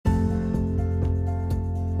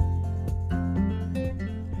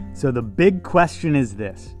So the big question is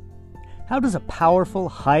this: how does a powerful,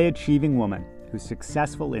 high-achieving woman who's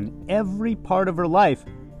successful in every part of her life,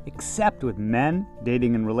 except with men,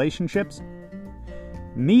 dating, and relationships,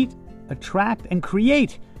 meet, attract, and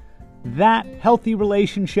create that healthy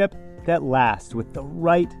relationship that lasts with the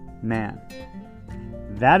right man?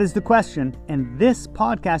 That is the question, and this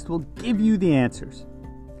podcast will give you the answers.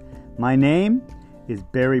 My name is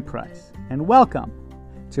Barry Price, and welcome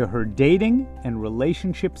to Her Dating and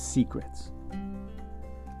Relationship Secrets.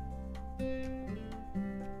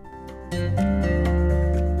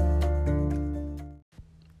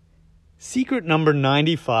 Secret number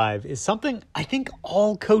 95 is something I think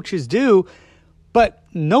all coaches do, but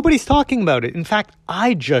nobody's talking about it. In fact,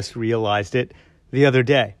 I just realized it the other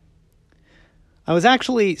day. I was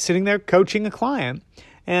actually sitting there coaching a client,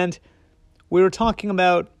 and we were talking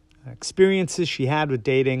about experiences she had with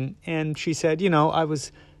dating, and she said, I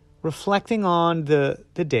was reflecting on the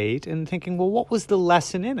date and thinking, well, what was the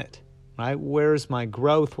lesson in it, right? Where's my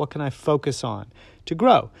growth? What can I focus on to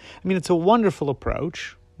grow? I mean, it's a wonderful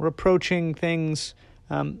approach. We're approaching things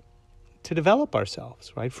to develop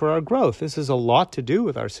ourselves, right? For our growth. This has a lot to do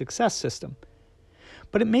with our success system.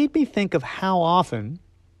 But it made me think of how often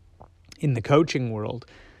in the coaching world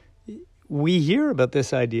we hear about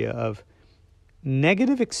this idea of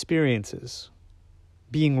negative experiences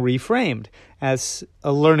being reframed as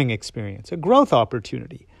a learning experience, a growth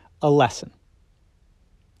opportunity, a lesson.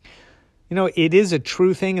 It is a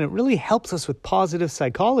true thing, and it really helps us with positive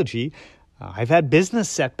psychology. I've had business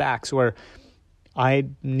setbacks where I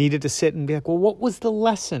needed to sit and be like, well, what was the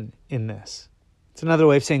lesson in this? It's another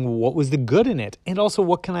way of saying, well, what was the good in it? And also,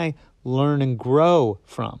 what can I learn and grow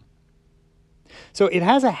from? So it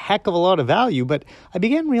has a heck of a lot of value, but I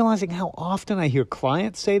began realizing how often I hear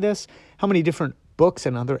clients say this, how many different books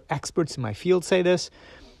and other experts in my field say this.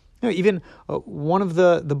 Even one of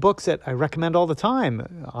the books that I recommend all the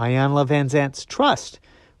time, Iyanla Vanzant's Trust,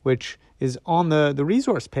 which is on the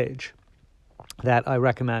resource page that I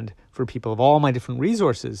recommend for people of all my different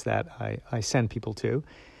resources that I send people to.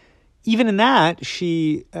 Even in that,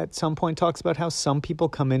 she at some point talks about how some people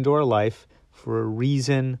come into our life for a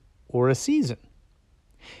reason or a season.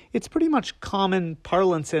 It's pretty much common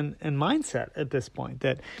parlance and mindset at this point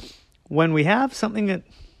that when we have something that,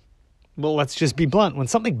 well, let's just be blunt, when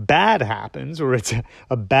something bad happens or it's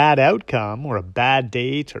a bad outcome or a bad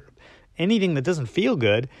date or anything that doesn't feel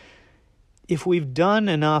good, if we've done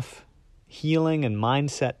enough healing and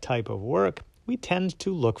mindset type of work, we tend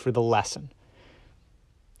to look for the lesson.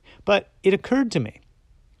 But it occurred to me,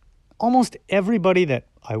 almost everybody that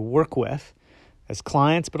I work with as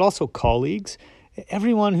clients, but also colleagues,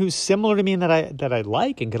 everyone who's similar to me and that I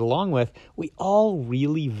like and get along with, we all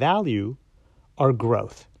really value our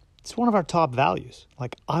growth. It's one of our top values.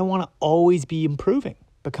 Like, I want to always be improving,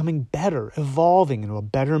 becoming better, evolving into a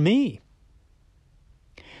better me.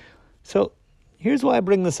 So here's why I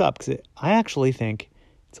bring this up, because I actually think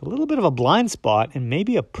it's a little bit of a blind spot and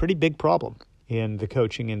maybe a pretty big problem in the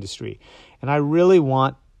coaching industry. And I really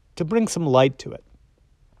want to bring some light to it.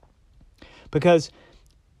 Because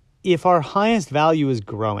if our highest value is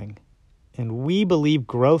growing, and we believe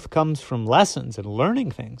growth comes from lessons and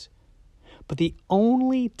learning things, but the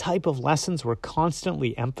only type of lessons we're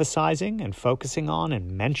constantly emphasizing and focusing on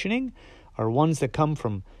and mentioning are ones that come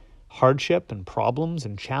from hardship and problems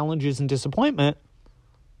and challenges and disappointment,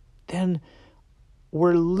 then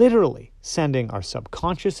we're literally sending our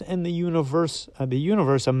subconscious and the universe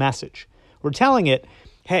a message. We're telling it,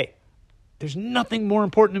 hey, there's nothing more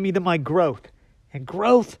important to me than my growth. And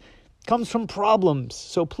growth comes from problems.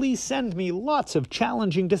 So please send me lots of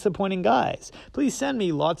challenging, disappointing guys. Please send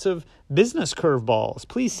me lots of business curveballs.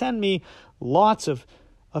 Please send me lots of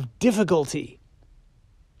difficulty.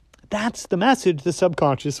 That's the message the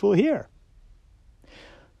subconscious will hear.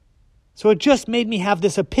 So it just made me have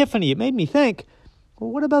this epiphany. It made me think, well,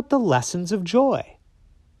 what about the lessons of joy?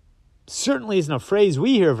 Certainly isn't a phrase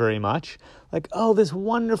we hear very much. Like, oh, this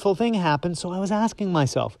wonderful thing happened. So I was asking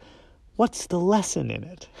myself, what's the lesson in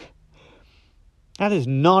it? That is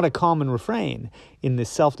not a common refrain in the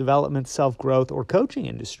self-development, self-growth, or coaching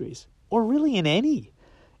industries, or really in any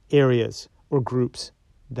areas or groups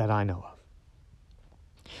that I know of.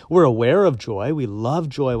 We're aware of joy. We love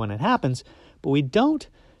joy when it happens, but we don't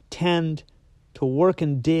tend to work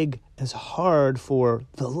and dig as hard for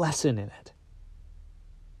the lesson in it.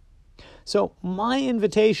 So my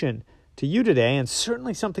invitation to you today, and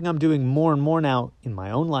certainly something I'm doing more and more now in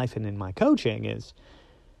my own life and in my coaching, is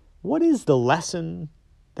what is the lesson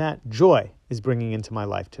that joy is bringing into my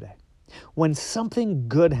life today? When something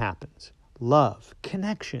good happens, love,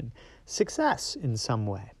 connection, success in some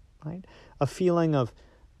way, right? A feeling of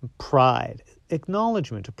pride,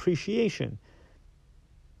 acknowledgement, appreciation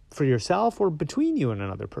for yourself or between you and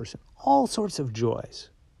another person. All sorts of joys.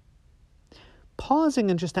 Pausing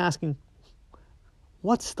and just asking,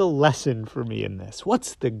 what's the lesson for me in this?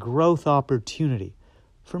 What's the growth opportunity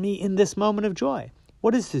for me in this moment of joy?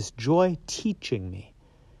 What is this joy teaching me?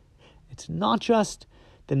 It's not just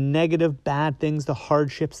the negative, bad things, the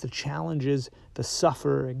hardships, the challenges, the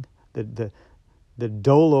suffering, the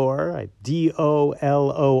dolor.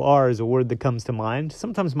 D-O-L-O-R is a word that comes to mind.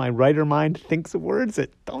 Sometimes my writer mind thinks of words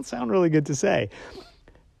that don't sound really good to say.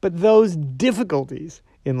 But those difficulties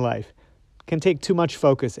in life can take too much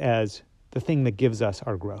focus as the thing that gives us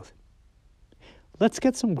our growth. Let's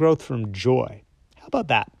get some growth from joy. How about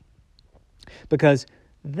that? Because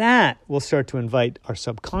that will start to invite our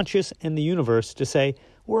subconscious and the universe to say,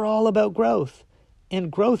 we're all about growth.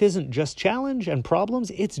 And growth isn't just challenge and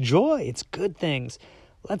problems, it's joy, it's good things.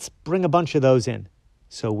 Let's bring a bunch of those in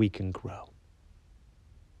so we can grow.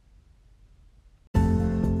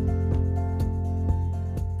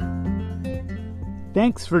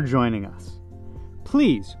 Thanks for joining us.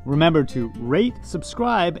 Please remember to rate,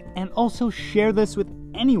 subscribe, and also share this with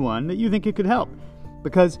anyone that you think it could help.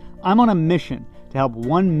 Because I'm on a mission to help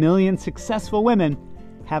 1 million successful women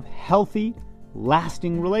have healthy,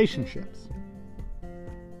 lasting relationships.